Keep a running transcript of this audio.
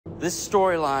This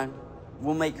storyline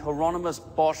will make Hieronymus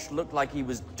Bosch look like he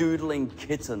was doodling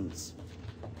kittens.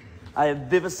 I have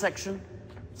vivisection,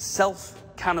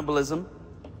 self-cannibalism,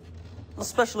 a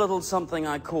special little something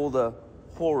I call the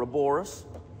Ouroboros.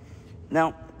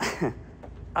 Now,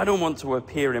 I don't want to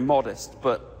appear immodest,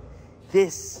 but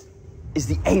this is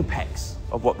the apex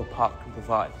of what the park can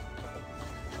provide.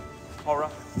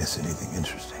 Horror. Miss anything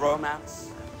interesting?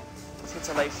 Romance.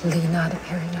 Titillation. Lee not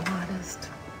appearing immodest.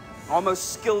 Our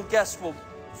most skilled guests will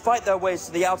fight their ways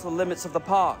to the outer limits of the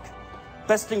park,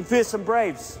 besting fearsome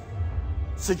braves,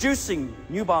 seducing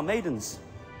nubile maidens,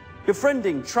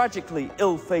 befriending tragically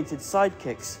ill-fated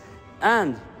sidekicks,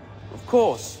 and, of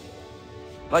course,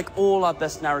 like all our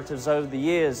best narratives over the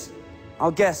years,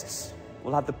 our guests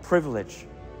will have the privilege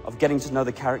of getting to know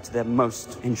the character they're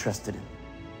most interested in,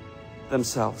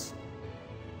 themselves.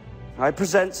 I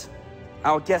present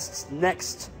our guest's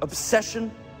next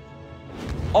obsession,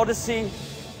 Odyssey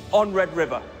on Red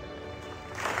River.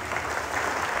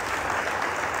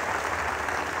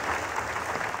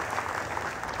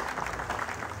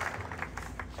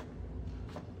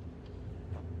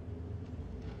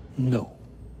 No.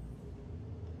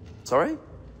 Sorry?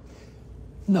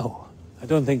 No, I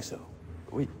don't think so.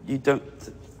 You don't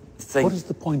think... What is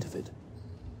the point of it?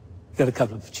 You got a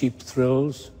couple of cheap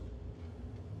thrills,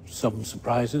 some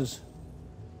surprises,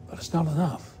 but it's not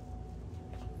enough.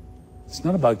 It's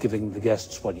not about giving the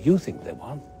guests what you think they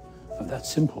want. And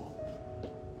that's simple.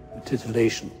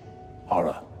 Titillation,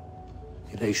 horror,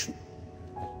 elation.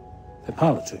 They're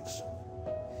parlor tricks.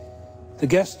 The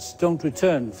guests don't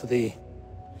return for the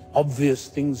obvious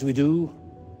things we do,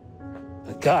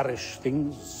 the garish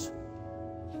things.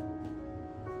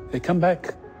 They come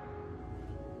back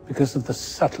because of the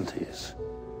subtleties,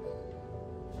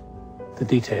 the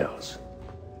details.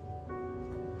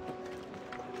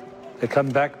 They come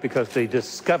back because they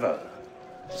discover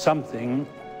something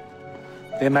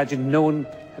they imagined no one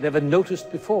had ever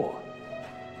noticed before.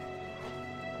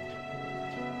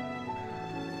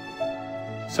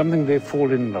 Something they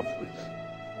fall in love with.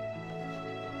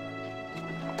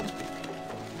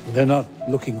 They're not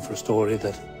looking for a story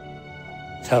that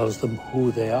tells them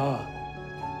who they are.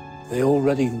 They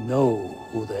already know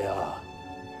who they are.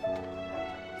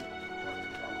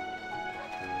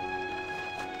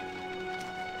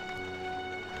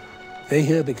 They're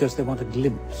here because they want a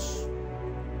glimpse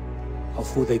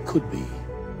of who they could be.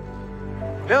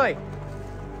 Billy!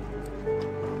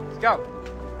 Let's go.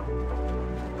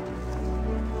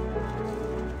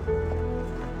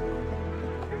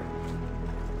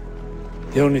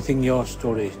 The only thing your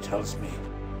story tells me,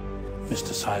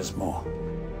 Mr. Sizemore,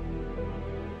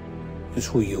 is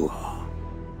who you are.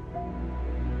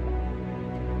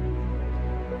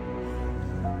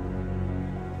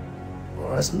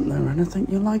 Or isn't there anything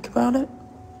you like about it?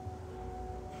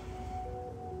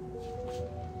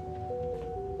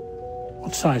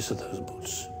 What size are those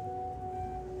boots?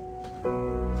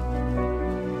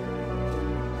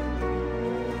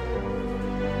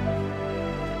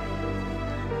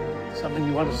 Something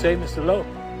you want to say, Mr. Lowe?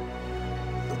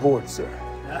 The board, sir.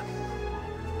 Yeah?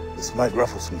 This might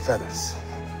ruffle some feathers.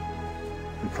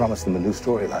 We promised them a new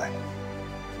storyline.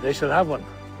 They shall have one.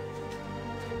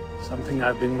 Something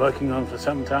I've been working on for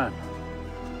some time.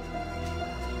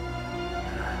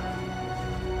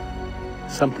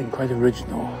 Something quite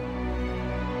original.